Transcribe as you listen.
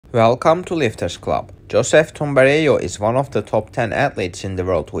Welcome to Lifters Club. Joseph Tumbereyo is one of the top 10 athletes in the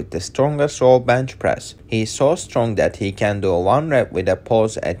world with the strongest raw bench press. He is so strong that he can do one rep with a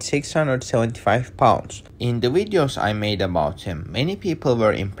pause at 675 pounds. In the videos I made about him, many people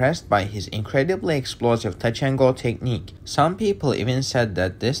were impressed by his incredibly explosive touch and go technique. Some people even said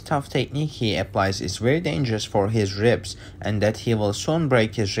that this tough technique he applies is very dangerous for his ribs and that he will soon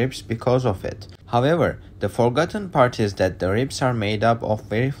break his ribs because of it. However, the forgotten part is that the ribs are made up of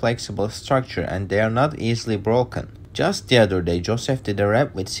very flexible structure and they are not easily broken. Just the other day, Joseph did a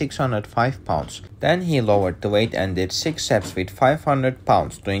rep with 605 pounds. Then he lowered the weight and did 6 reps with 500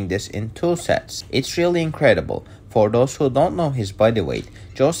 pounds, doing this in 2 sets. It's really incredible. For those who don't know his body weight,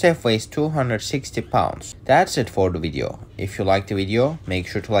 Joseph weighs 260 pounds. That's it for the video. If you liked the video, make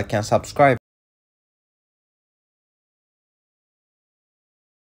sure to like and subscribe.